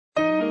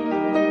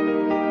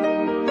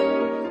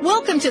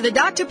Welcome to the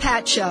Dr.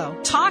 Pat Show.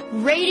 Talk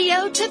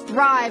radio to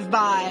thrive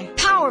by.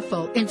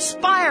 Powerful,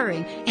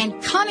 inspiring,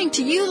 and coming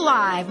to you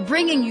live,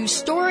 bringing you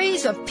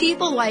stories of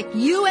people like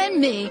you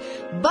and me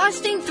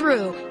busting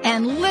through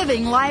and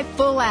living life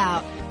full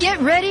out.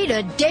 Get ready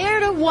to dare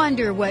to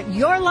wonder what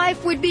your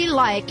life would be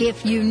like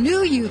if you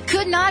knew you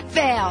could not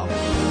fail.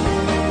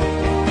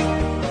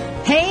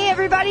 Hey,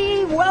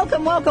 everybody.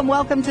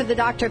 Welcome to the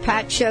Dr.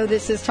 Pat Show.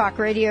 This is Talk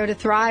Radio to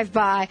Thrive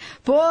By.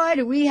 Boy,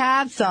 do we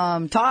have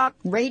some talk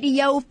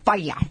radio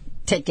fire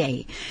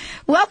today.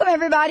 Welcome,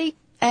 everybody.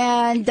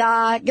 And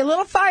get a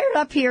little fired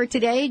up here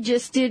today.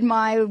 Just did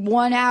my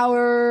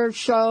 1-hour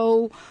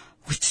show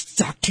with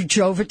Dr.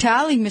 Joe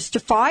Vitale, Mr.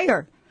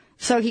 Fire.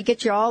 So he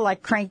gets you all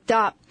like cranked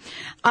up.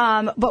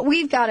 But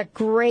we've got a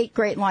great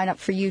lineup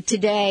for you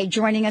today.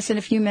 Joining us in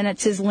a few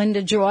minutes is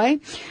Linda Joy,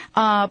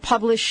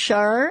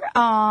 publisher,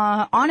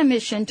 on a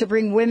mission to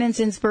bring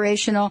women's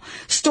inspirational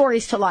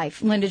stories to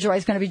life. Linda Joy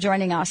is going to be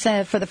joining us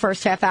for the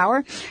first half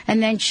hour,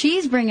 and then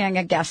she's bringing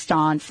a guest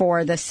on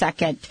for the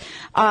second.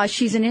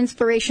 She's an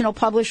inspirational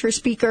publisher,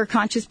 speaker,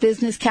 conscious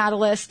business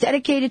catalyst,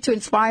 dedicated to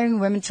inspiring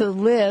women to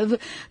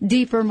live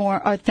deeper,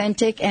 more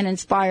authentic, and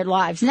inspired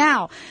lives.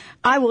 Now,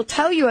 I will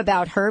tell you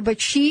about her,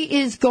 but she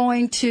is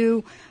going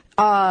to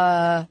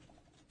come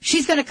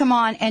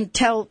on and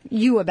tell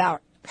you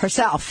about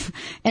herself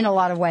in a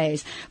lot of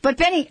ways. But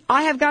Benny,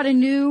 I have got a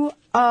new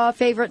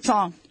favorite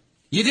song.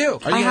 You do?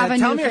 Are you going to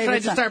tell me, or should I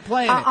just start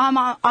playing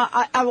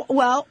it?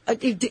 Well,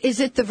 is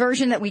it the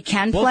version that we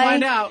can play? We'll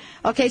find out.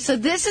 Okay, so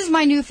this is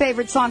my new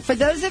favorite song. For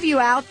those of you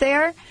out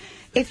there,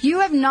 if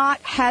you have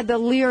not had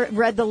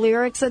read the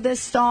lyrics of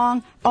this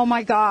song, oh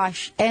my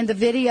gosh, and the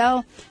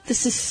video,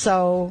 this is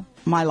so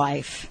my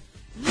life.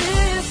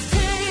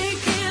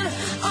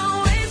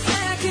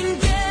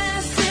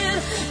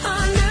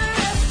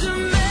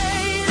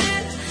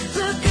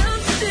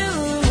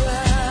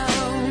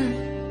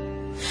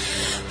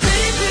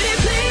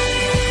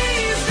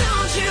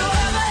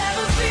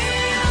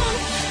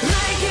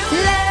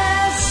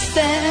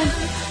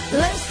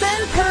 Less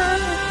than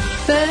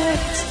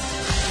perfect.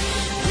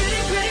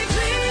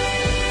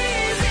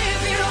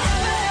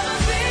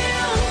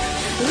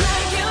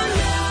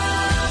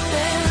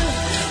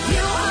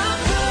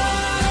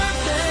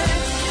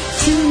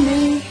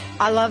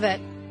 I love it.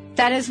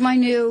 That is my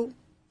new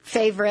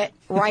favorite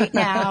right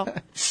now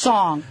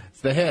song.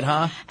 It's the hit,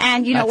 huh?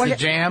 And you know, that's the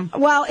jam.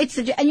 Well,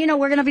 and you know,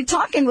 we're going to be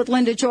talking with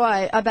Linda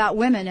Joy about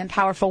women and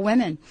powerful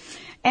women.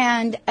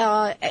 And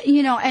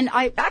you know, and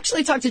I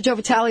actually talked to Joe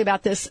Vitale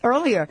about this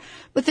earlier.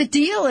 But the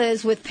deal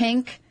is with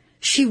Pink,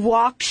 she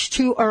walks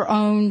to her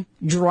own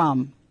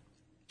drum.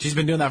 She's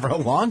been doing that for a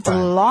long time.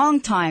 A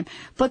long time.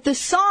 But the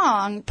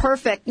song,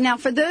 Perfect. Now,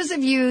 for those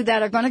of you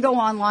that are going to go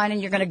online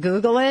and you're going to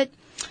Google it,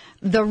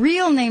 the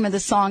real name of the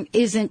song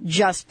isn't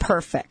just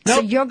Perfect. Nope.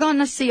 So you're going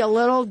to see a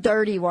little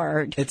dirty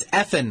word. It's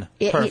effing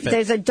perfect.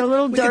 There's a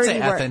little we dirty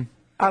can say word. Effing.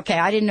 Okay,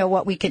 I didn't know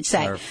what we could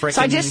say.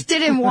 So I just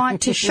didn't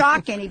want to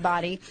shock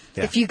anybody.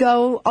 Yeah. If you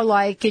go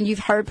and you've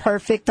heard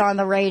Perfect on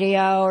the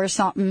radio or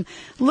something,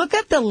 look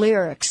at the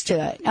lyrics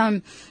to it.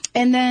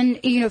 And then,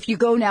 you know, if you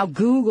go now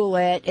Google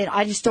it, and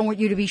I just don't want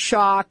you to be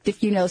shocked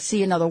if, you know,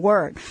 see another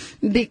word,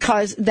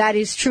 because that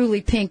is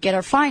truly Pink at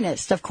her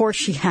finest. Of course,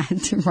 she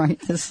had to write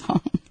the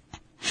song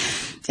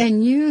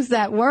and use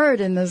that word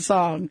in the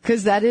song,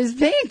 because that is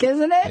Pink,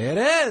 isn't it? It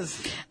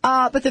is.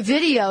 But the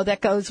video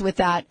that goes with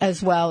that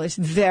as well is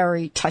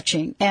very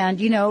touching. And,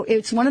 you know,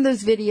 it's one of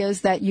those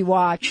videos that you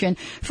watch. And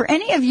for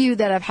any of you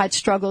that have had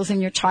struggles in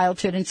your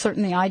childhood, and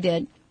certainly I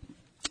did,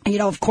 you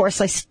know, of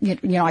course, I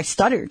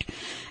stuttered.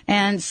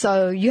 And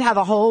so you have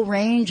a whole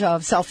range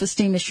of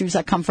self-esteem issues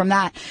that come from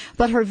that.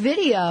 But her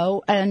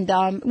video, and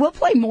we'll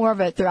play more of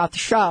it throughout the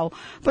show,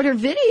 but her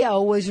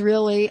video was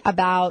really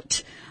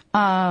about,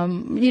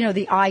 you know,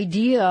 the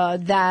idea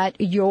that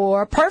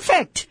you're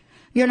perfect.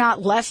 You're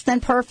not less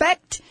than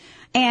perfect.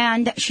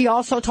 And she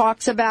also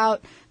talks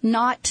about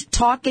not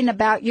talking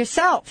about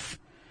yourself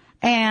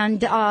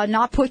and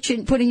not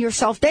putting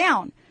yourself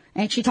down.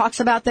 And she talks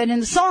about that in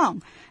the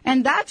song.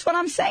 And that's what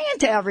I'm saying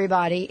to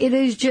everybody. It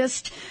is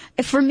just,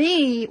 for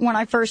me, when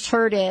I first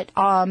heard it,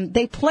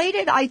 they played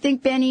it, I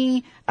think,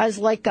 Benny, as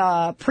like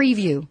a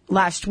preview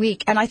last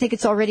week. And I think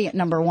it's already at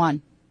number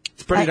 1.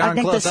 It's pretty darn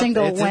close. I think the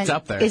single it's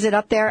up there. Is it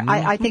up there? Mm-hmm.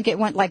 I think it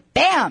went like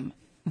bam,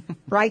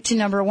 right to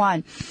number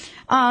 1.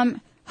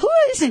 Who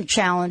isn't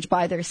challenged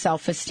by their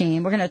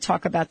self-esteem? We're going to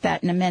talk about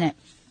that in a minute.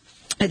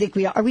 I think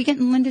we are. Are we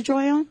getting Linda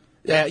Joy on?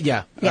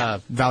 Yeah.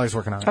 Valerie's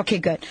working on it. Okay,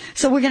 good.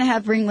 So we're going to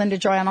bring Linda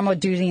Joy on. I'm going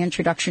to do the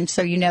introduction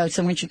so you know.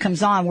 So when she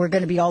comes on, we're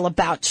going to be all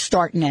about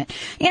starting it.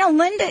 You know,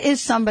 Linda is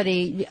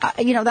somebody,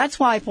 you know, that's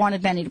why I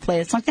wanted Benny to play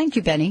this song. Thank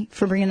you, Benny,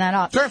 for bringing that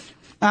up. Sure.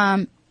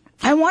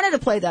 I wanted to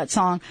play that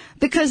song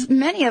because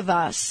many of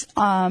us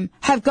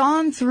have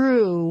gone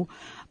through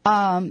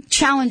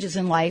challenges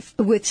in life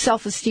with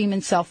self-esteem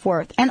and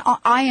self-worth. And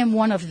I am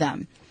one of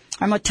them.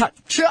 I'm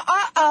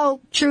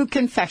true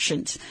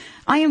confessions.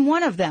 I am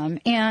one of them.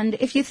 And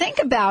if you think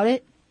about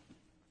it,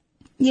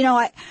 you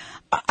know,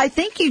 I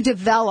think you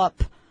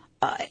develop,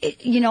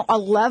 you know, a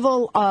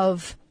level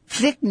of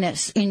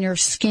thickness in your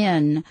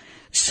skin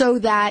so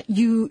that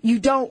you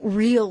don't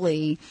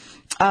really,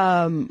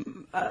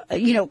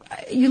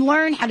 you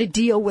learn how to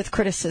deal with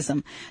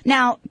criticism.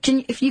 Now,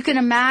 if you can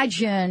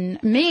imagine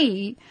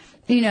me,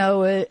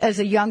 as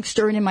a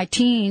youngster and in my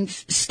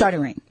teens,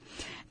 stuttering.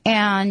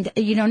 And,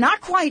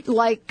 not quite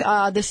like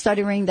the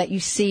stuttering that you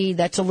see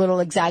that's a little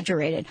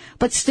exaggerated,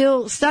 but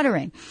still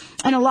stuttering.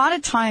 And a lot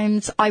of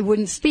times I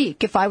wouldn't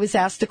speak. If I was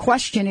asked a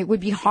question, it would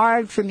be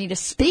hard for me to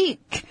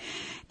speak.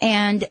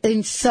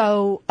 And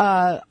so,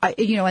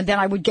 and then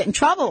I would get in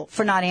trouble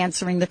for not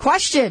answering the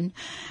question.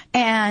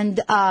 And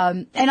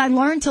I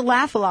learned to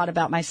laugh a lot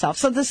about myself.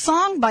 So the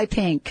song by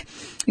Pink,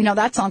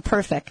 that song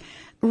Perfect,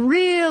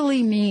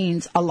 really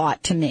means a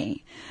lot to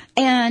me.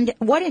 And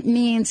what it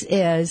means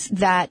is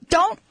that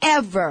don't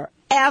ever,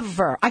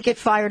 I get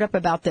fired up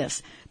about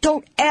this,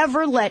 don't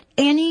ever let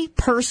any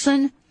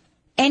person,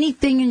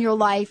 anything in your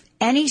life,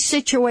 any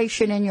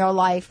situation in your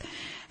life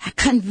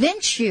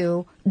convince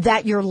you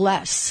that you're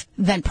less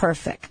than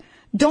perfect.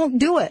 Don't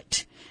do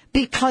it,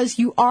 because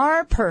you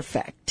are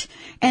perfect.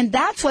 And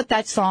that's what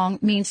that song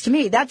means to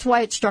me. That's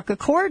why it struck a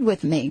chord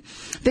with me.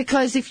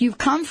 Because if you've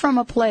come from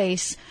a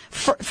place,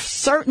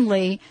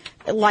 certainly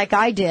like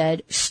I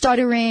did,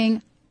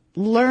 stuttering,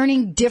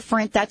 learning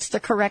different, that's the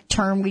correct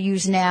term we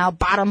use now.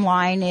 Bottom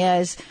line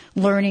is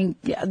learning,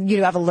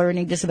 you have a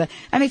learning disability.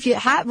 I mean, if you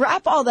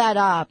wrap all that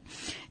up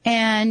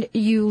and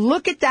you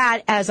look at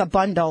that as a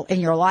bundle in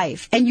your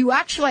life and you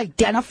actually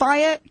identify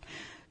it,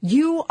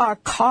 you are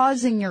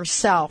causing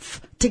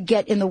yourself to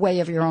get in the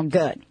way of your own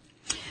good.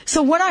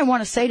 So what I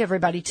want to say to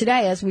everybody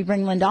today as we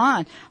bring Linda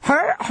on,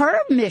 her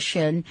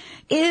mission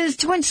is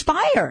to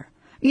inspire.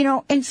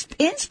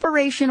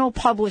 Inspirational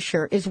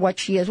Publisher is what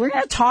she is. We're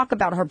going to talk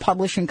about her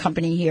publishing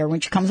company here when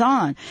she comes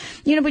on.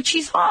 But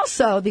she's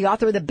also the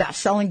author of the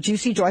best-selling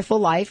Juicy Joyful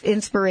Life,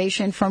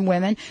 Inspiration from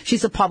Women.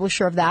 She's a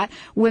publisher of that.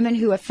 Women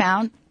who have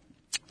found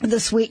the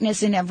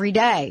sweetness in every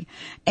day.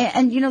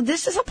 And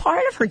this is a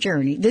part of her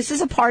journey. This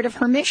is a part of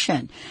her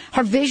mission.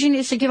 Her vision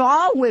is to give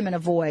all women a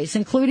voice,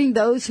 including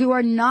those who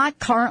are not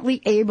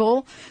currently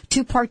able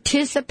to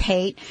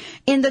participate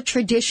in the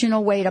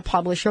traditional way to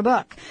publish a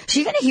book. So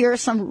you're going to hear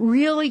some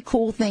really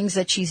cool things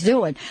that she's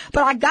doing.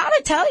 But I got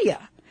to tell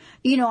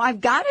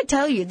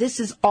you,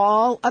 this is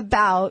all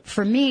about,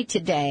 for me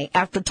today,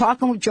 after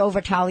talking with Joe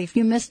Vitale. If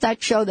you missed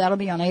that show, that'll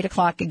be on 8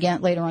 o'clock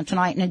again later on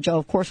tonight. And then Joe,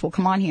 of course, will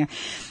come on here.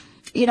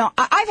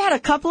 I've had a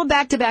couple of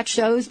back-to-back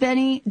shows,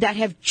 Benny, that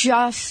have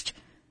just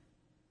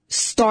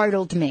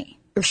startled me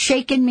or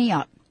shaken me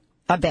up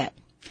a bit.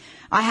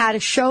 I had a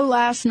show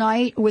last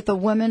night with a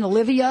woman,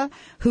 Olivia,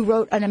 who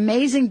wrote an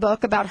amazing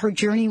book about her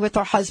journey with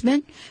her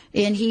husband,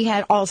 and he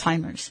had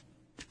Alzheimer's.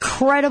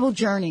 Incredible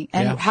journey,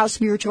 and how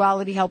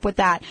spirituality helped with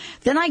that.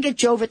 Then I get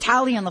Joe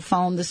Vitale on the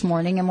phone this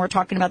morning, and we're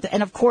talking about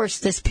and of course,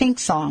 this Pink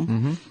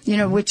song,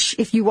 which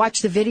if you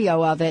watch the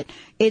video of it,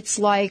 it's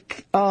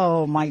like,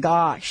 oh my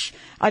gosh.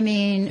 I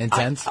mean,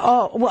 intense.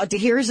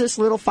 Here's this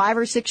little 5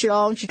 or 6 year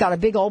old, and she's got a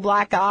big old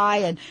black eye,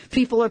 and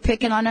people are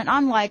picking on it. And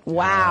I'm like,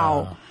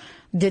 wow.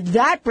 I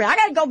got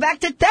to go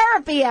back to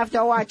therapy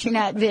after watching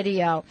that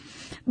video.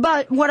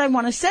 But what I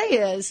want to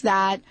say is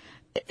that,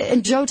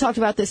 and Joe talked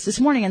about this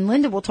morning, and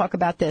Linda will talk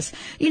about this.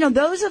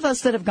 Those of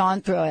us that have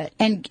gone through it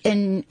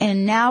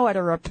and now at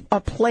a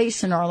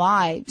place in our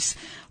lives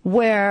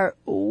where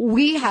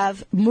we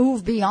have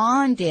moved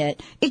beyond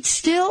it, it's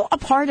still a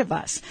part of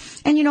us.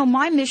 And,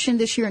 my mission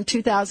this year in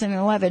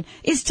 2011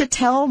 is to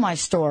tell my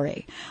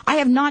story. I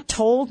have not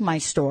told my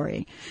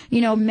story.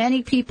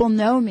 Many people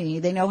know me.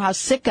 They know how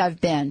sick I've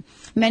been.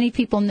 Many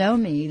people know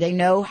me. They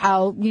know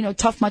how,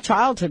 tough my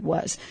childhood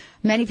was.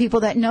 Many people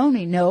that know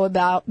me know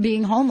about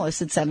being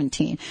homeless at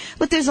 17.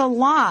 But there's a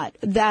lot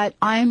that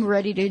I'm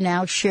ready to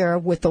now share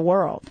with the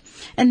world.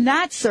 And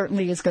that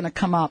certainly is going to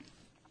come up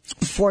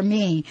for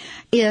me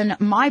in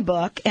my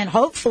book. And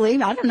hopefully,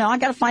 I don't know, I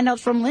got to find out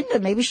from Linda.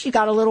 Maybe she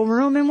got a little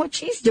room in what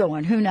she's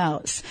doing. Who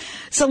knows?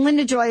 So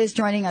Linda Joy is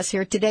joining us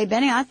here today.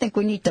 Benny, I think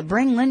we need to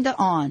bring Linda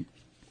on.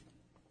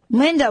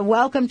 Linda,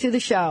 welcome to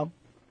the show.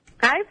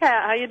 Hi,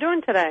 Pat. How you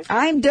doing today?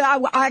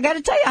 I got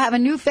to tell you, I have a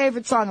new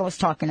favorite song I was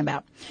talking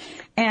about.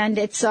 And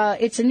it's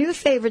a new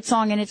favorite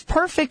song, and it's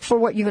perfect for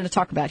what you're going to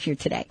talk about here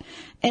today.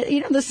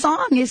 And, the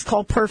song is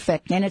called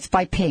Perfect, and it's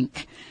by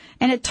Pink.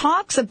 And it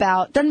talks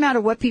about, doesn't matter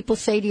what people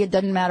say to you,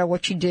 doesn't matter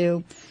what you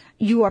do,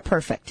 you are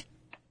perfect.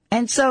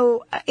 And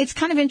so it's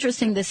kind of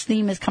interesting this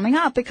theme is coming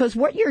up, because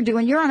what you're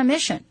doing, you're on a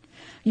mission.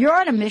 You're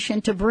on a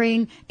mission to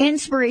bring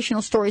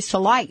inspirational stories to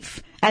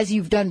life, as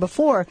you've done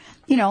before,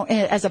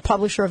 as a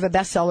publisher of a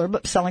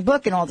best-selling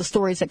book and all the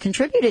stories that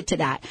contributed to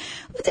that.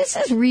 But this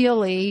is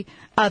really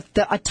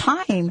a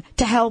time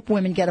to help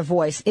women get a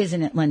voice,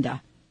 isn't it,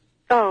 Linda?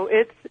 Oh,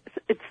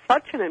 it's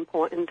such an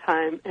important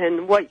time.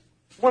 And what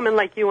women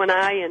like you and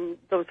I and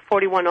those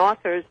 41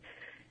 authors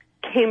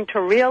came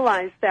to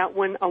realize that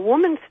when a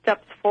woman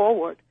steps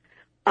forward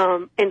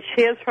and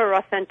shares her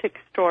authentic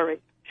story,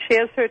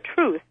 shares her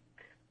truth,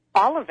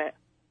 all of it,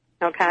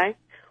 okay?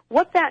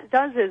 What that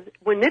does is,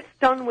 when it's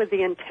done with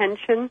the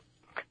intention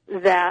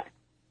that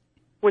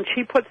when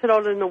she puts it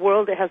out in the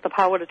world, it has the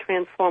power to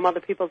transform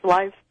other people's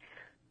lives.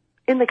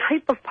 In the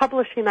type of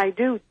publishing I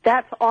do,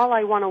 that's all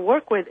I want to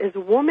work with, is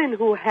women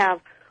who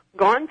have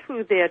gone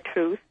through their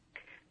truth,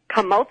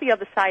 come out the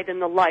other side in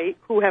the light,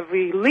 who have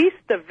released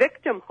the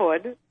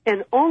victimhood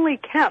and only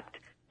kept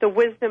the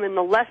wisdom and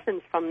the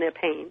lessons from their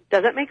pain.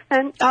 Does that make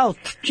sense? Oh,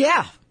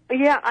 yeah.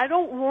 Yeah, I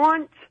don't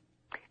want,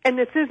 and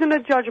this isn't a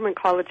judgment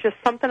call, it's just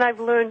something I've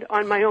learned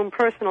on my own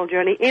personal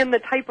journey and the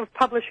type of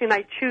publishing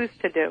I choose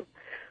to do.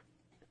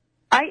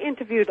 I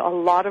interviewed a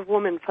lot of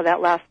women for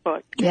that last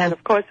book. Yeah. And,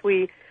 of course,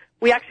 we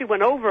actually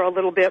went over a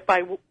little bit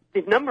by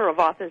the number of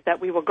authors that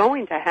we were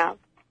going to have.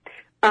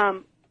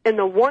 And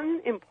the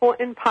one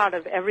important part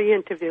of every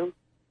interview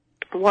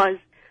was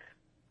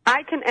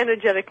I can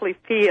energetically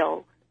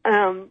feel.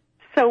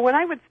 So when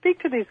I would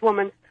speak to these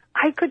women,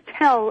 I could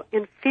tell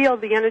and feel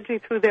the energy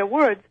through their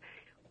words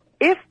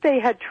if they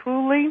had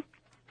truly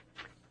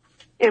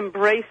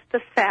embraced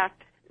the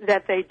fact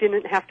that they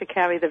didn't have to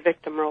carry the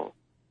victim role.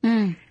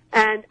 Mm.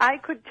 And I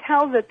could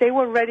tell that they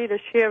were ready to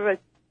share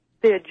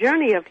their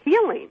journey of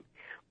healing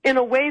in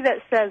a way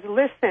that says,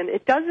 listen,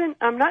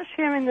 I'm not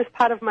sharing this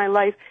part of my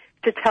life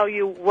to tell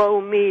you, woe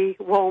me,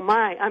 woe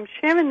my. I'm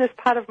sharing this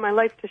part of my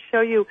life to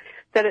show you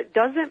that it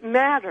doesn't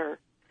matter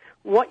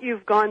what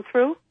you've gone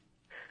through,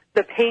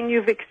 the pain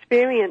you've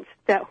experienced,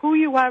 that who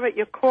you are at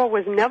your core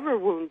was never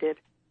wounded.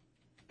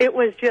 It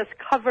was just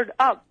covered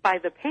up by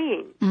the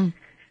pain. Mm.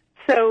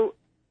 So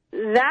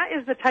that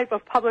is the type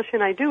of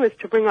publishing I do, is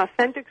to bring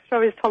authentic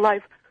stories to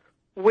life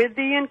with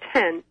the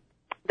intent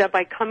that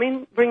by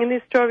bringing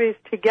these stories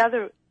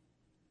together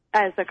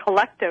as a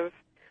collective,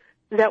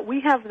 that we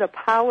have the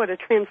power to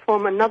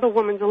transform another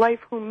woman's life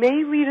who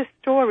may read a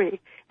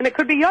story, and it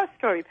could be your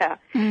story, Pat,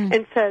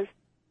 and says,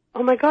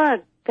 oh, my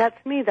God,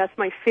 that's me, that's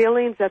my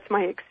feelings, that's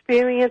my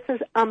experiences.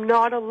 I'm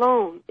not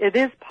alone. It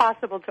is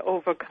possible to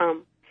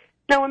overcome.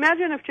 Now,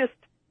 imagine if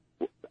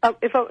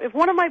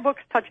one of my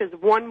books touches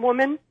one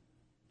woman.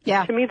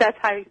 Yeah. To me, that's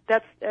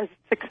as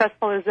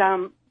successful as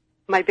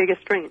my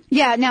biggest dream.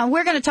 Yeah. Now,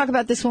 we're going to talk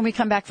about this when we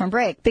come back from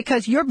break,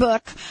 because your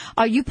book,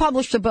 you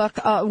published a book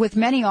with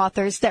many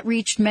authors that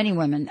reached many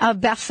women, a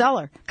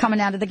bestseller coming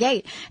out of the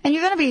gate. And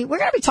we're going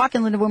to be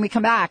talking, Linda, when we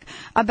come back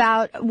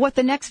about what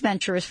the next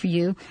venture is for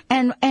you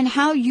and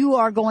how you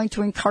are going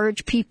to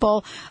encourage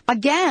people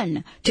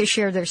again to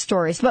share their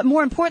stories. But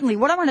more importantly,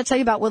 what I want to tell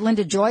you about what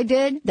Linda Joy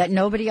did that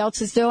nobody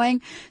else is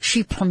doing,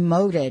 she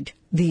promoted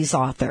these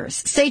authors.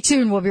 Stay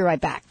tuned. We'll be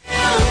right back.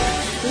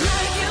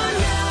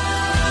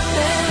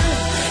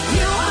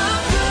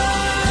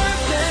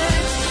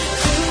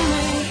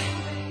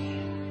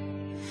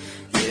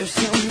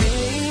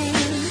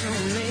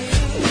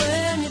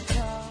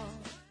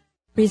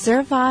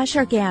 Reservage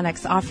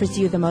Organics offers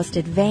you the most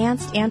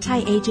advanced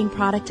anti-aging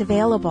product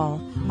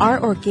available. Our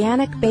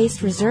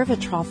organic-based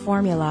resveratrol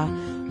formula,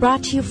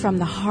 brought to you from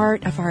the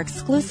heart of our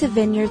exclusive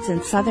vineyards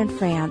in southern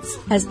France,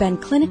 has been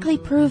clinically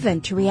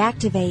proven to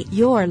reactivate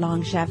your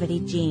longevity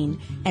gene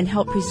and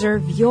help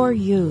preserve your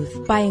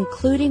youth. By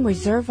including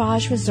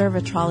Reservage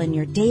resveratrol in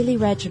your daily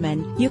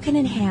regimen, you can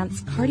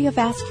enhance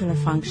cardiovascular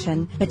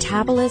function,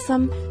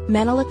 metabolism,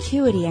 mental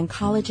acuity, and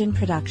collagen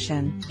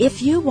production.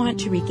 If you want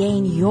to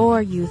regain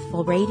your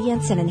youthful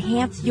radiance and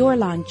enhance your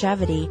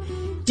longevity,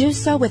 do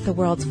so with the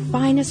world's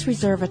finest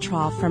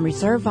resveratrol from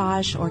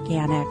Reservage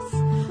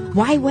Organics.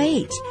 Why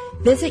wait?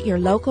 Visit your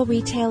local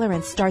retailer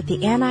and start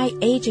the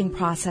anti-aging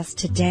process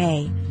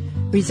today.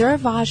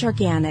 Reservage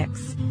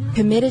Organics,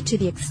 committed to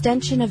the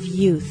extension of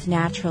youth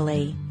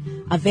naturally.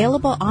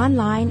 Available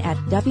online at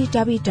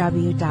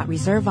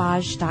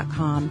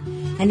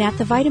www.reservage.com and at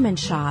the Vitamin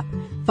Shop,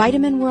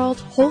 Vitamin World,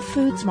 Whole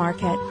Foods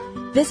Market.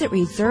 Visit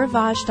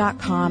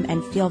reservage.com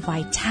and feel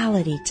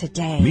vitality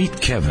today.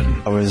 Meet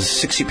Kevin. I was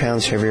 60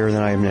 pounds heavier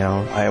than I am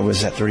now. I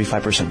was at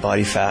 35%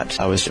 body fat.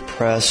 I was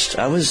depressed.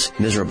 I was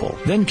miserable.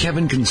 Then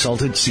Kevin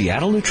consulted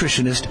Seattle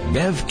nutritionist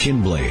Bev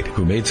Kinblade,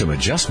 who made some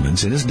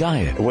adjustments in his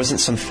diet. It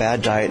wasn't some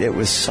fad diet. It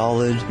was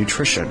solid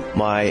nutrition.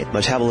 My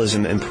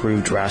metabolism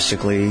improved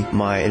drastically.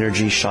 My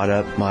energy shot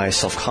up. My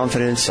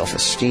self-confidence,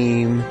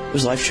 self-esteem. It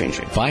was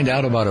life-changing. Find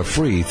out about a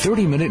free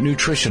 30-minute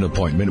nutrition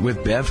appointment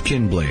with Bev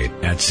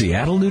Kinblade at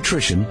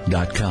SeattleNutrition.com.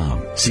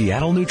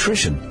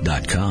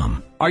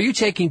 SeattleNutrition.com. Are you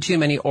taking too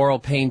many oral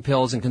pain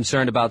pills and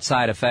concerned about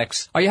side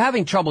effects? Are you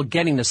having trouble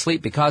getting to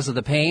sleep because of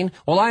the pain?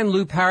 Well, I'm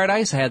Lou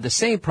Paradise. I had the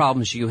same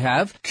problems you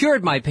have.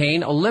 Cured my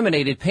pain,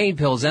 eliminated pain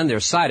pills and their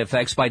side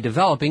effects by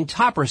developing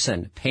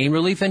Topricin, pain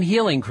relief and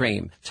healing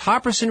cream.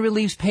 Topricin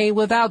relieves pain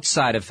without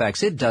side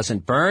effects. It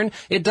doesn't burn,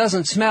 it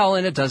doesn't smell,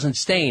 and it doesn't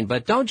stain.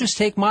 But don't just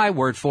take my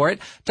word for it.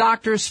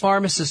 Doctors,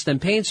 pharmacists,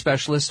 and pain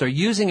specialists are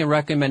using and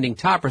recommending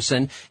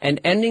Topricin and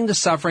ending the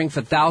suffering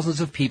for thousands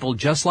of people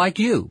just like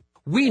you.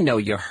 We know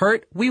you're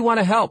hurt. We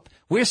want to help.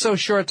 We're so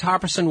sure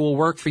Topricin will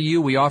work for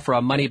you, we offer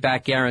a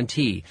money-back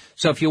guarantee.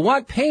 So if you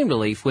want pain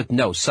relief with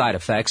no side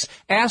effects,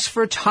 ask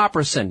for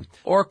Topricin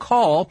or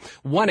call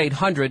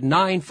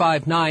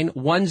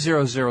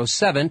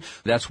 1-800-959-1007.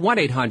 That's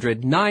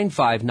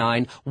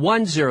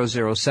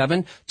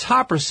 1-800-959-1007.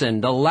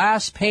 Topricin, the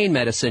last pain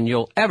medicine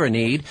you'll ever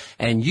need,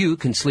 and you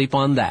can sleep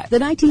on that. The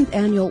 19th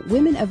Annual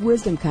Women of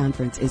Wisdom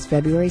Conference is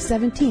February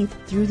 17th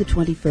through the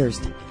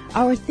 21st.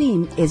 Our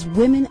theme is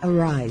Women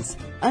Arise.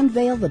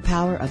 Unveil the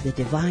power of the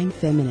divine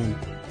feminine.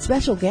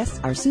 Special guests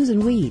are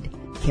Susan Weed,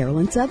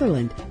 Carolyn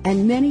Sutherland,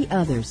 and many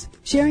others,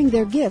 sharing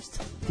their gifts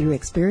through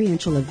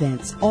experiential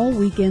events all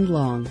weekend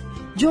long.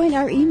 Join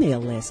our email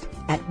list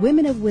at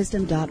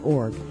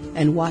womenofwisdom.org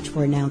and watch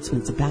for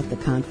announcements about the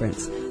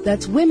conference.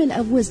 That's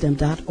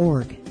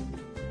womenofwisdom.org.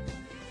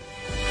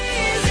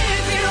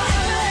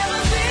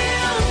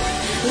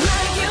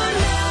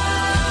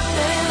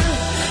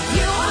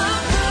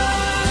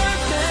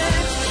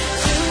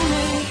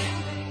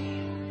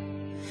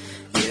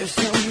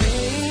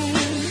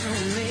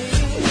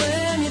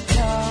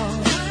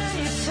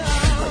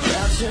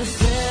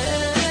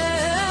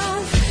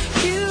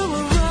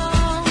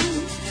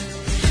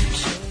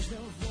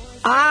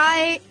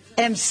 I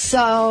am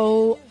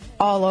so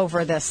all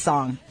over this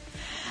song.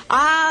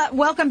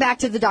 Welcome back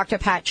to the Dr.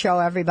 Pat Show,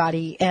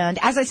 everybody. And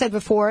as I said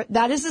before,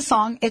 that is the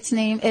song.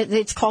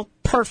 It's called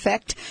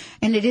Perfect,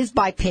 and it is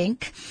by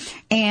Pink.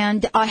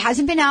 And it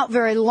hasn't been out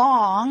very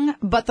long,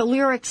 but the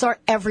lyrics are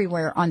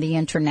everywhere on the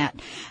internet.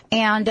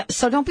 And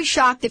so don't be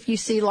shocked if you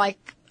see like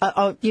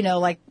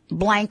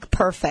blank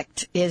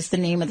perfect is the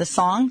name of the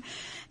song.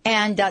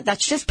 And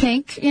that's just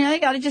Pink. You know, you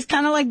got to just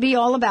kind of like be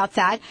all about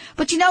that.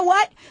 But you know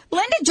what?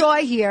 Linda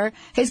Joy here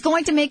is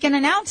going to make an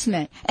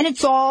announcement. And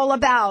it's all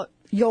about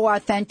your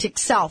authentic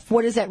self.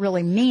 What does that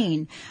really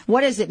mean? What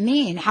does it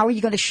mean? How are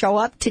you going to show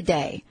up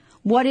today?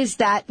 What is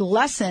that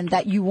lesson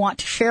that you want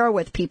to share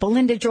with people?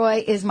 Linda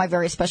Joy is my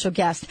very special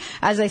guest.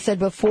 As I said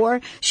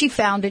before, she's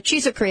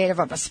a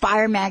creator of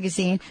Aspire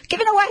magazine,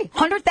 giving away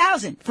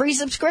 100,000 free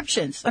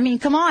subscriptions. I mean,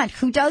 come on,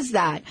 who does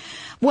that?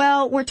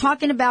 Well, we're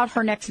talking about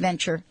her next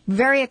venture.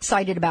 Very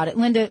excited about it.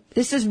 Linda,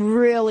 this is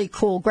really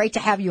cool. Great to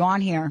have you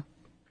on here.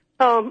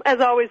 As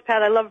always,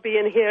 Pat, I love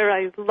being here.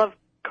 I love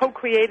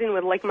co-creating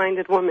with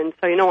like-minded women,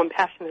 so you know I'm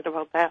passionate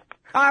about that.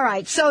 All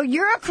right, so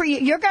you're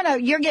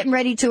getting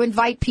ready to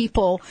invite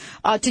people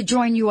to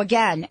join you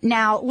again.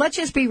 Now, let's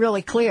just be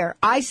really clear.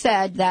 I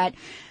said that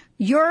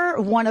you're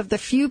one of the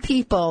few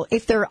people,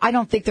 I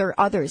don't think there are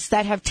others,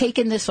 that have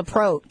taken this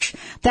approach,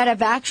 that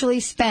have actually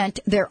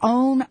spent their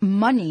own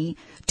money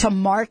to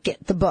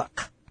market the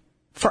book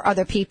for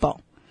other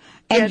people.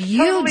 And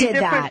you totally did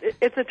that.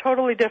 It's a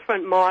totally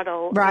different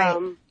model. Right.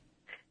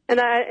 And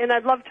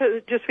I'd love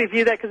to just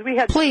review that because we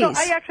had. Please. So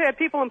I actually had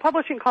people in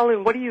publishing call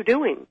in, "What are you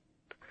doing?"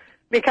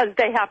 Because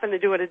they happen to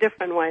do it a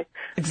different way.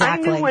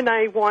 Exactly. I knew when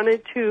I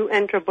wanted to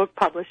enter book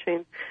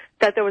publishing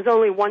that there was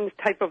only one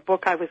type of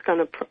book I was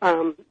going to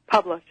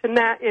publish, and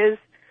that is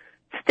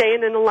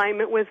staying in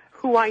alignment with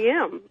who I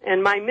am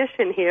and my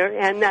mission here,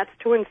 and that's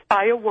to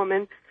inspire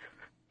women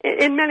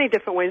in many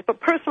different ways, but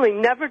personally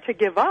never to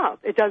give up.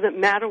 It doesn't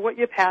matter what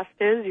your past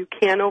is. You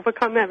can't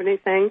overcome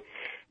anything.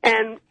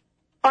 And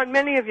on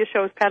many of your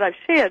shows, Pat, I've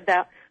shared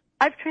that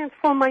I've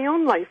transformed my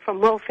own life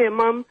from welfare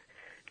mom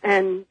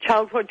and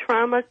childhood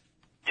trauma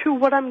to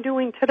what I'm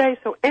doing today.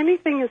 So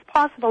anything is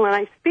possible, and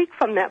I speak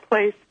from that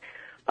place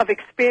of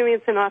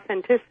experience and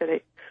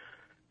authenticity.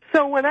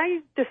 So when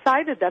I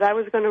decided that I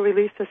was going to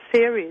release a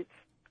series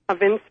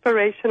of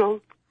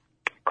inspirational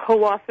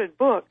co-authored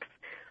books,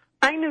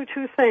 I knew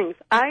two things.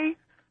 I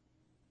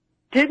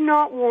did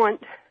not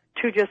want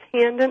to just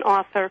hand an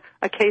author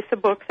a case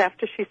of books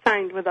after she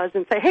signed with us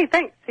and say, "Hey,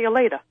 thanks, see you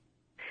later,"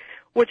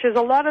 which is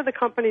a lot of the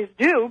companies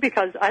do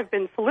because I've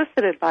been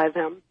solicited by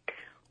them.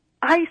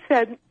 I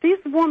said, these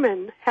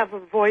women have a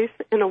voice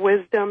and a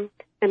wisdom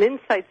and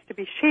insights to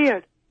be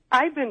shared.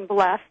 I've been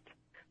blessed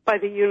by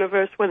the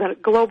universe with a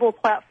global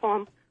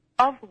platform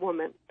of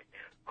women.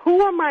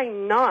 Who am I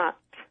not,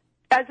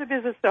 as a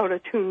business owner,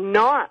 to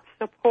not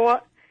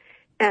support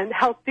and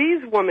help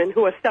these women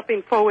who are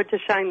stepping forward to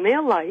shine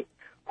their light?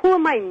 Who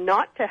am I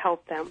not to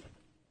help them?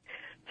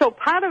 So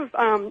part of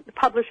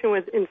publishing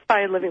with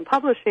Inspired Living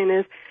Publishing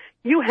is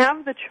you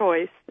have the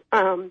choice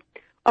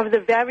of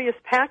the various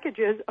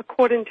packages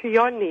according to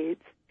your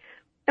needs.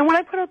 And when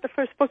I put out the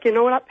first book, you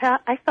know what,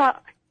 Pat? I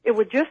thought it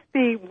would just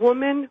be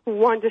women who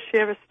wanted to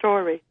share a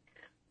story.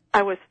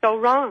 I was so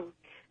wrong.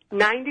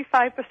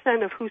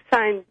 95% of who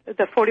signed,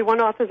 the 41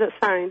 authors that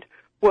signed,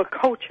 were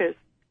coaches,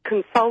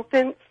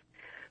 consultants,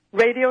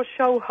 radio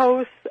show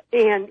hosts,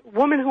 and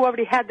women who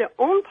already had their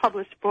own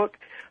published book,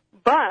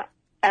 but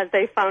as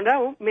they found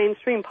out,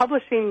 mainstream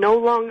publishing no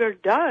longer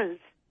does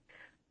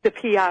the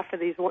PR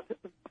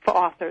for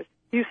authors.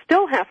 You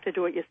still have to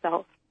do it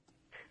yourself.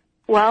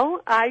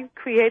 Well, I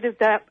created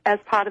that as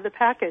part of the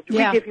package.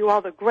 Yeah. We give you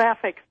all the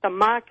graphics, the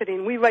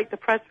marketing. We write the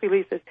press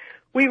releases.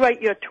 We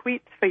write your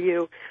tweets for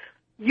you.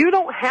 You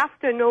don't have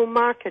to know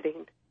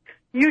marketing.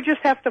 You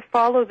just have to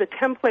follow the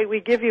template we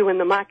give you in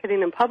the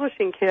marketing and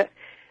publishing kit,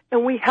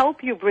 and we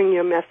help you bring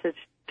your message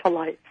to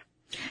life.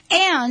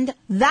 And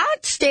that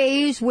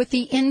stays with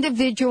the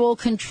individual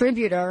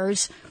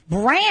contributor's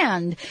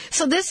brand.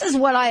 So this is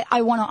what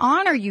I want to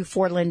honor you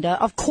for, Linda.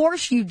 Of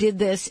course you did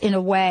this in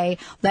a way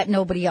that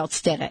nobody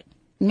else did it.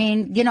 I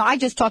mean, you know, I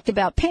just talked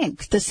about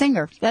Pink, the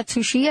singer. That's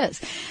who she is.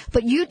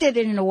 But you did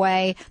it in a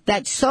way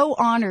that so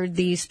honored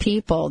these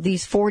people,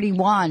 these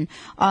 41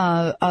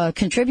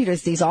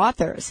 contributors, these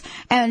authors.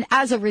 And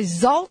as a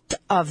result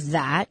of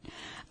that,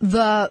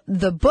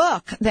 the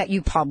book that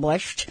you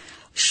published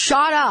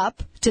shot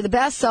up to the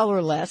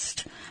bestseller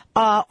list.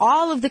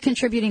 All of the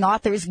contributing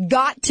authors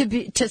got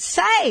to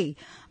say,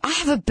 I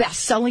have a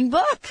best-selling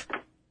book.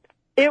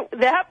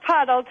 That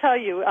part I'll tell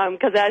you,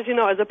 because as you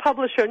know, as a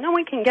publisher, no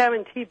one can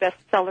guarantee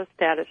bestseller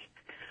status.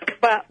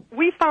 But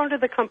we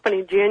founded the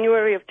company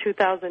January of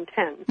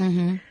 2010.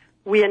 Mm-hmm.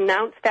 We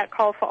announced that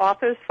call for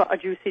authors for A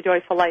Juicy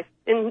Joy for Life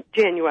in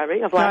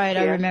January of last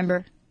year. Right, I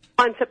remember.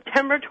 On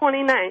September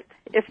 29th,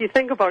 if you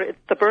think about it, it's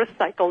the birth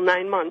cycle,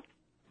 9 months.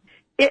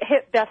 It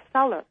hit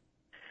bestseller.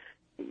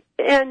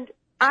 And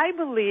I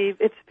believe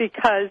it's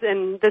because,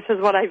 and this is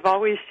what I've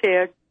always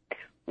shared,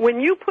 when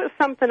you put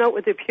something out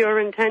with a pure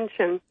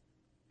intention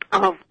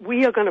of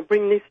we are going to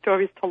bring these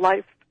stories to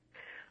life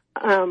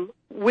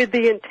with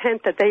the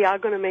intent that they are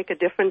going to make a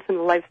difference in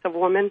the lives of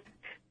women,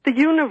 the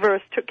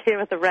universe took care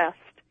of the rest.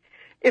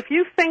 If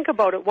you think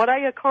about it, what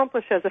I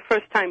accomplished as a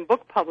first-time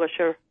book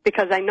publisher,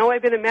 because I know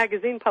I've been in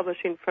magazine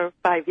publishing for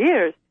 5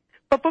 years,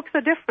 but books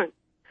are different.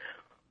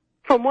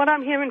 From what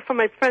I'm hearing from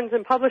my friends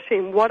in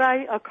publishing, what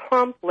I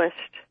accomplished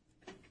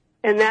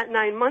in that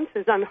 9 months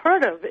is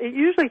unheard of. It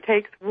usually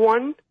takes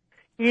 1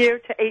 year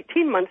to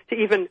 18 months to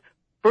even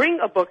bring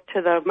a book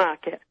to the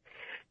market.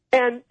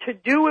 And to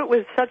do it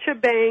with such a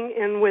bang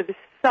and with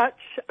such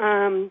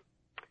an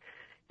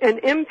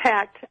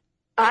impact,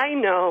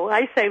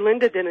 I say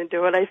Linda didn't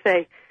do it. I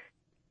say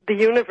the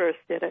universe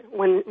did it.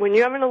 When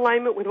you have an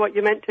alignment with what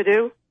you're meant to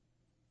do,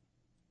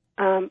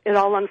 it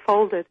all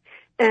unfolded.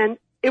 And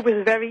it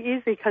was very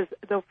easy because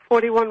the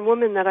 41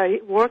 women that I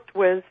worked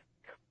with,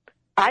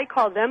 I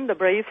call them the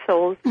brave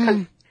souls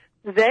because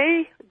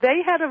they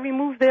had to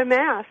remove their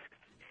masks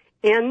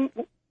and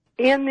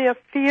their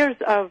fears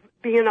of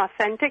being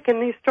authentic in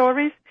these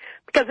stories,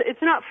 because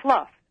it's not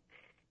fluff.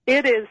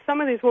 It is,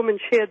 some of these women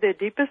shared their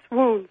deepest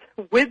wounds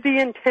with the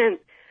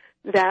intent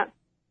that,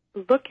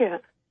 look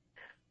at,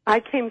 I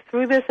came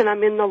through this and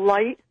I'm in the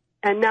light,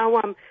 and now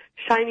I'm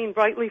shining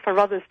brightly for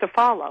others to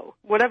follow,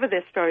 whatever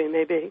their story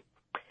may be.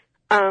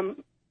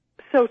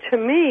 So to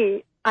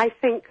me, I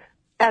think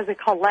as a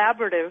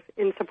collaborative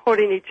in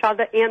supporting each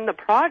other and the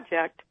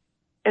project,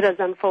 it has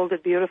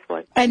unfolded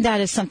beautifully. And that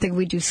is something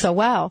we do so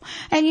well.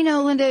 And, you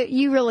know, Linda,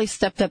 you really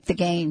stepped up the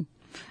game.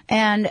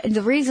 And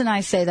the reason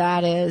I say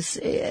that is,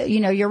 you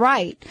know, you're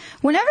right.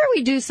 Whenever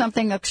we do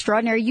something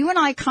extraordinary, you and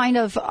I kind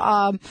of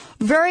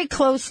very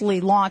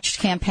closely launched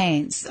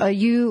campaigns.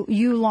 You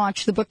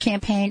launched the book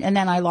campaign, and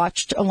then I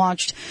launched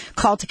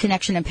Call to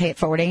Connection and Pay It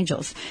Forward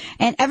Angels.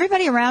 And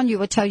everybody around you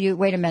would tell you,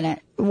 wait a minute,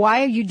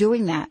 why are you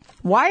doing that?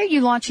 Why are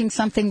you launching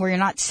something where you're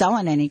not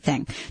selling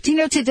anything? Do you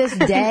know, to this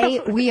day,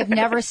 we have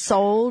never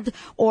sold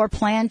or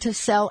planned to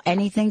sell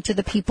anything to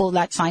the people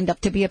that signed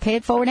up to be a Pay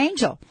It Forward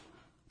Angel.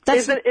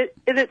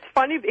 It's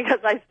funny because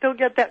I still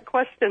get that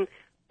question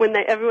when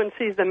everyone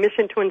sees the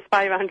mission to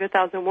inspire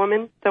 100,000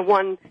 women, the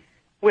one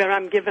where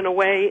I'm giving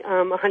away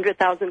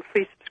 100,000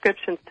 free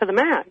subscriptions to the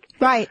mag.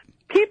 Right.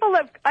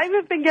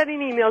 I've been getting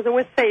emails and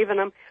we're saving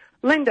them.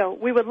 Linda,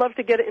 we would love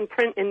to get it in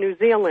print in New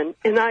Zealand.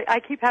 And I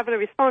keep having to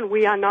respond,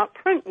 we are not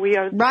print. We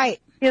are, right.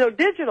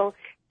 Digital.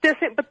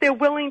 But they're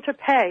willing to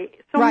pay.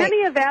 So right.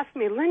 Many have asked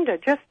me, Linda,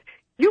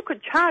 you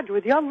could charge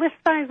with your list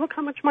size. Look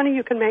how much money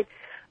you can make.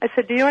 I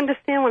said, do you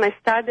understand when I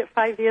started it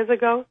 5 years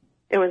ago,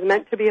 it was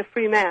meant to be a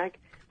free mag.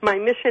 My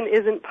mission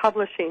isn't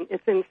publishing,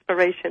 it's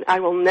inspiration. I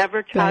will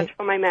never charge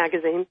for my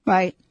magazine.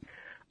 Right.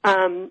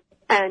 And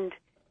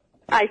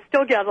I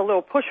still get a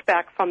little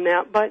pushback from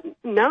that, but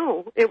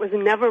no, it was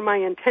never my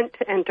intent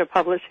to enter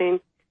publishing.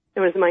 It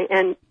was my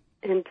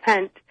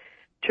intent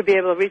to be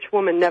able to reach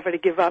women, never to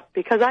give up,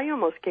 because I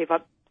almost gave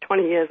up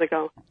 20 years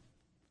ago.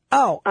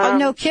 Oh,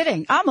 no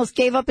kidding. I almost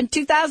gave up in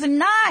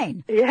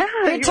 2009. Yeah.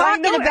 You're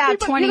talking about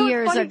 20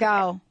 years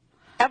ago.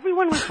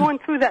 Everyone was going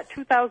through that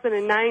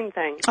 2009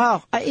 thing.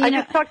 Oh, I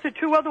just talked to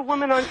 2 other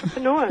women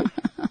entrepreneurs.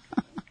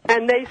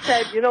 And they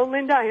said,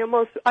 Linda,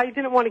 I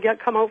didn't want to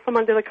come out from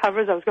under the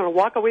covers. I was going to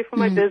walk away from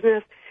my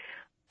business.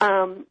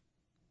 And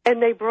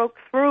they broke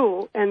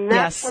through. And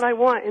that's what I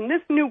want. And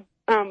this new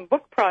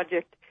book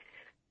project,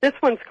 this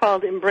one's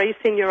called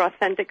Embracing Your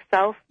Authentic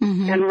Self.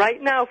 Mm-hmm. And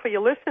right now, for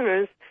your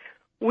listeners,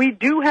 we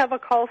do have a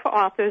call for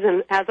authors,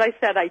 and as I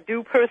said, I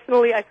do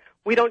personally,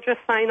 we don't just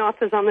sign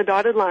authors on the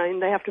dotted line.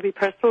 They have to be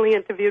personally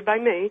interviewed by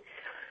me,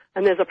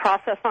 and there's a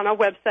process on our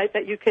website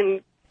that you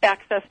can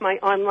access my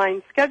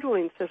online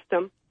scheduling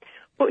system.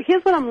 But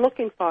here's what I'm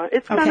looking for.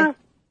 It's going to,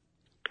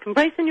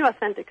 Embracing Your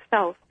Authentic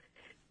Self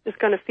is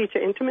going to feature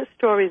intimate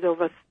stories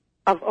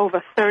of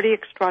over 30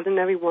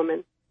 extraordinary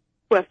women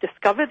who have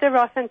discovered their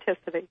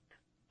authenticity,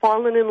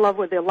 fallen in love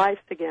with their lives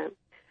again.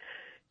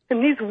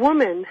 And these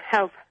women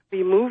have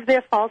removed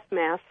their false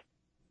masks,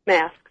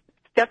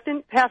 stepped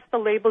in past the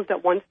labels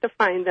that once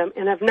defined them,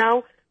 and have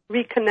now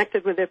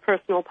reconnected with their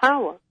personal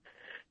power.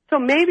 So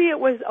maybe it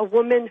was a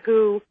woman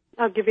who,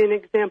 I'll give you an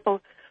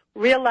example,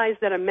 realized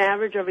that a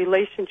marriage or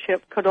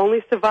relationship could only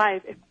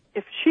survive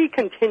if she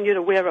continued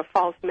to wear a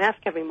false mask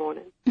every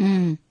morning.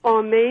 Mm.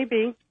 Or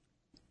maybe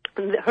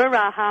her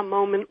aha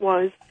moment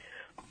was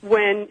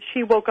when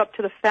she woke up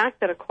to the fact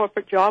that a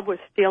corporate job was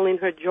stealing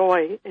her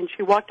joy, and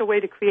she walked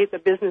away to create the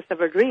business of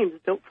her dreams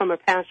built from her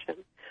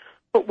passion.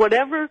 But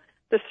whatever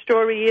the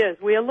story is,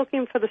 we are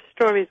looking for the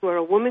stories where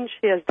a woman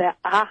shares that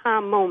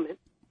aha moment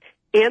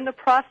and the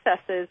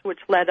processes which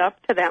led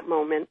up to that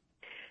moment.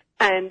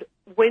 And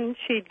when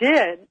she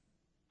did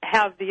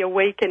have the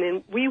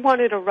awakening, we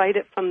wanted to write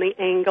it from the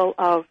angle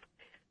of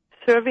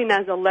serving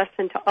as a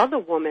lesson to other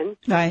women,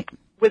 right,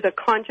 with a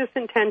conscious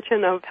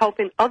intention of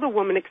helping other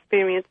women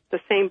experience the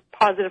same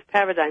positive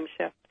paradigm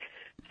shift.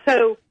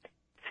 So,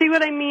 see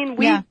what I mean?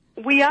 We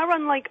are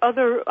unlike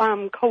other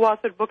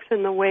co-authored books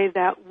in the way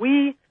that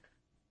we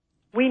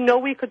know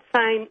we could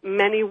sign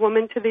many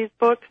women to these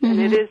books, and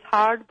it is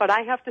hard, but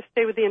I have to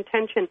stay with the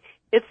intention.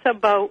 It's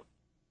about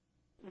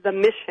the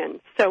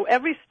mission. So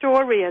every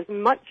story, as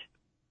much,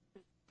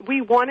 we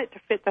want it to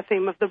fit the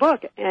theme of the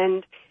book,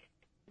 and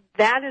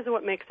that is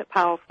what makes it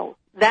powerful.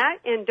 That,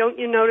 and don't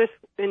you notice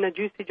in A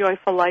Juicy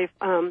Joyful Life,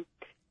 you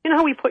know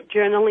how we put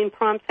journaling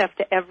prompts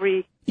after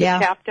every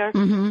chapter?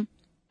 Mm-hmm.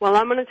 Well,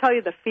 I'm going to tell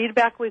you the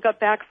feedback we got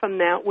back from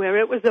that, where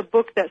it was a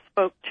book that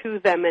spoke to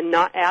them and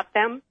not at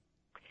them,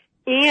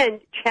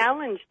 and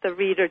challenged the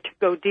reader to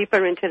go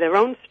deeper into their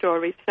own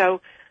story.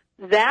 So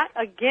that,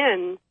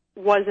 again,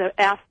 was an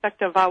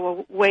aspect of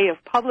our way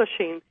of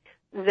publishing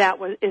that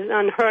is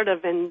unheard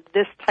of in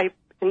this type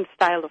and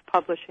style of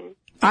publishing.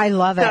 I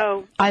love it.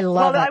 I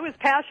love it. I was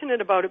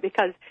passionate about it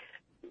because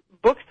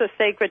books are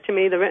sacred to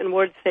me, the written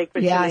word's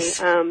sacred to me.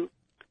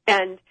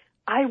 And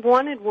I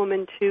wanted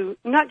women to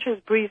not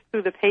just breeze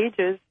through the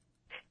pages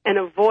and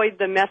avoid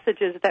the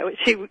messages that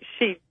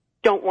she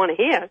don't want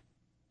to hear.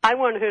 I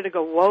wanted her to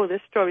go, whoa,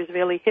 this story's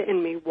really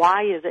hitting me.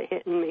 Why is it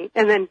hitting me?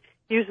 And then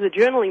use the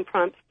journaling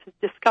prompts to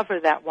discover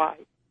that why.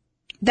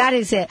 That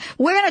is it.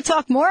 We're going to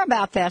talk more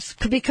about this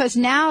because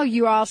now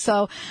you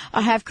also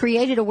have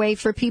created a way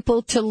for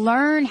people to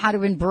learn how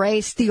to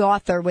embrace the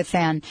author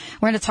within.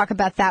 We're going to talk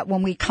about that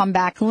when we come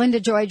back. Linda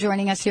Joy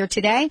joining us here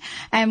today.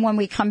 And when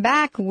we come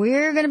back,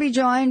 we're going to be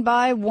joined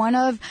by one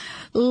of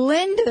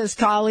Linda's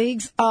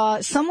colleagues,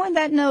 someone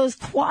that knows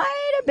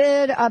quite a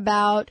bit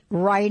about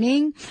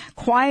writing,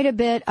 quite a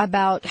bit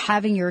about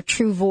having your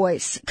true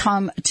voice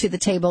come to the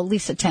table,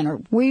 Lisa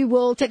Tenner. We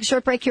will take a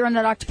short break here on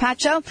the Dr.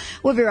 Pat Show.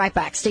 We'll be right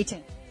back. Stay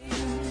tuned.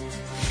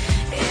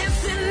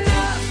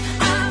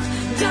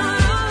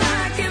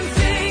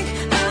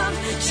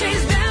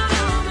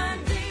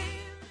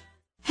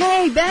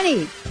 Hey,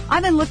 Benny,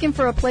 I've been looking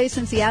for a place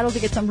in Seattle to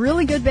get some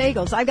really good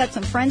bagels. I've got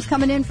some friends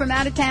coming in from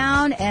out of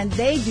town, and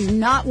they do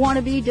not want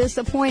to be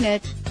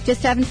disappointed.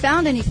 Just haven't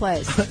found any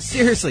place.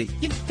 Seriously,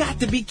 you've got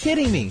to be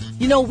kidding me.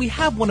 You know, we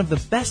have one of the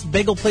best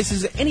bagel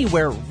places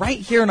anywhere right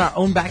here in our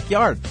own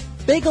backyard.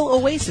 Bagel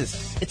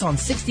Oasis. It's on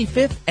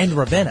 65th and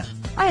Ravenna.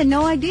 I had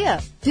no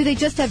idea. Do they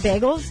just have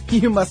bagels?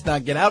 You must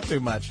not get out too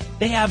much.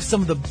 They have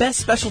some of the best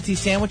specialty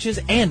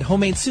sandwiches and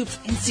homemade soups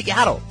in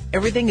Seattle.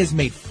 Everything is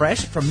made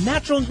fresh from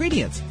natural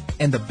ingredients.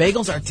 And the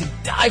bagels are to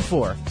die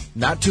for.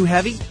 Not too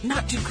heavy,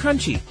 not too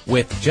crunchy,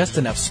 with just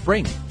enough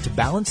spring to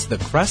balance the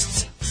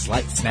crust's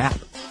slight snap.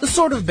 The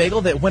sort of bagel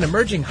that, when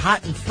emerging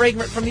hot and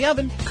fragrant from the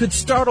oven, could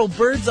startle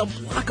birds a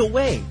block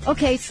away.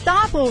 Okay,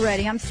 stop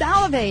already. I'm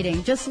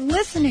salivating just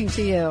listening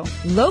to you.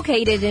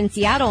 Located in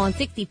Seattle on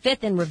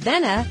 65th and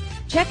Ravenna,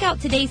 check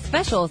out today's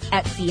specials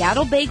at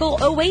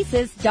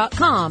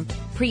SeattleBagelOasis.com.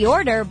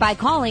 Pre-order by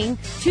calling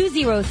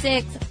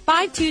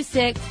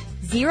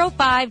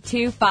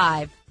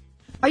 206-526-0525.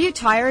 Are you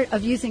tired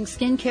of using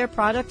skincare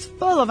products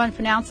full of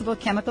unpronounceable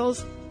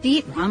chemicals? Do you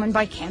eat ramen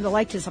by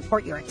candlelight to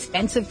support your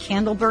expensive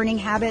candle-burning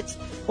habits?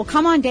 Well,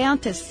 come on down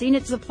to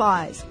Zenith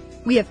Supplies.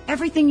 We have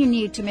everything you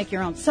need to make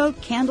your own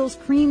soap, candles,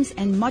 creams,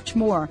 and much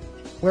more.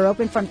 We're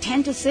open from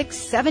 10 to 6,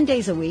 7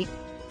 days a week.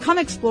 Come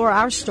explore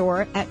our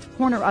store at the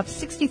corner of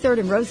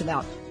 63rd and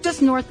Roosevelt,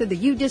 just north of the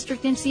U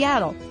District in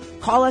Seattle.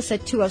 Call us at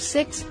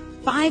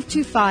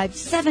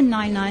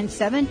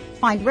 206-525-7997.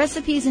 Find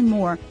recipes and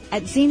more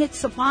at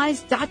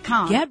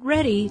zenithsupplies.com. Get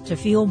ready to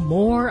feel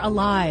more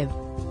alive.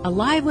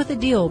 Alive with a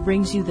Deal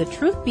brings you the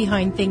truth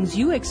behind things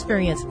you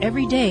experience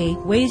every day,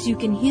 ways you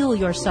can heal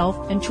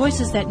yourself, and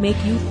choices that make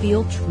you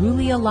feel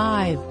truly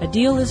alive. A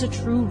Deal is a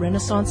true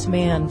Renaissance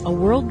man, a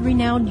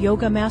world-renowned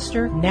yoga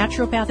master,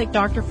 naturopathic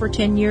doctor for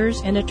 10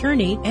 years, an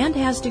attorney, and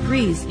has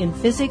degrees in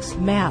physics,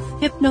 math,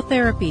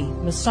 hypnotherapy,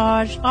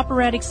 massage,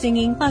 operatic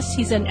singing, plus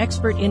he's an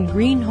expert in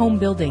green home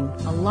building.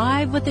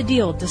 Alive with a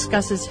Deal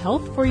discusses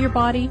health for your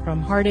body,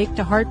 from heartache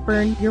to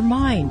heartburn, your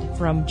mind,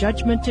 from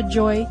judgment to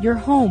joy, your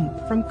home,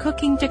 from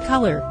cooking into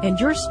color and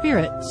your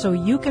spirit so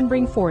you can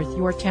bring forth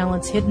your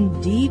talents hidden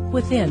deep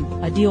within.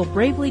 A Deal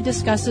bravely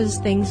discusses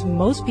things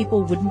most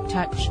people wouldn't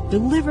touch,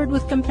 delivered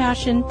with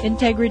compassion,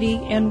 integrity,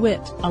 and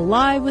wit.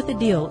 Alive with a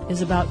Deal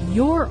is about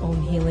your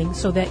own healing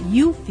so that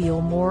you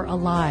feel more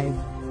alive.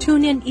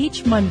 Tune in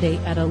each Monday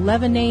at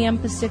 11 a.m.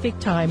 Pacific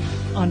Time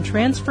on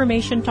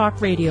Transformation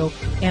Talk Radio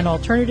and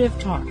Alternative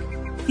Talk.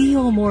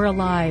 Feel more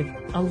alive.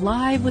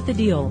 Alive with a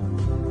Deal.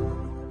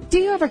 Do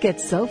you ever get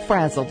so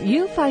frazzled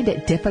you find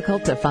it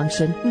difficult to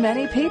function?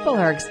 Many people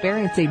are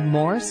experiencing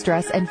more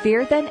stress and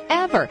fear than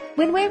ever.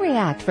 When we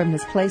react from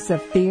this place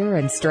of fear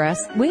and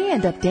stress, we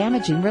end up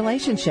damaging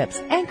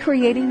relationships and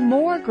creating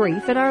more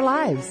grief in our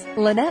lives.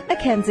 Lynette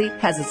McKenzie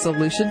has a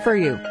solution for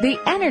you. The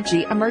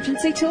Energy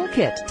Emergency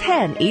Toolkit.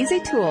 10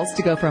 easy tools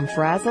to go from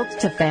frazzled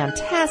to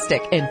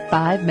fantastic in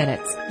 5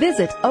 minutes.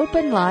 Visit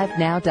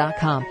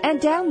openlivenow.com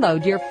and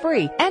download your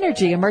free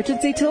Energy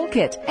Emergency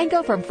Toolkit and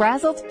go from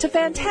frazzled to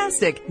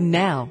fantastic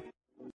now.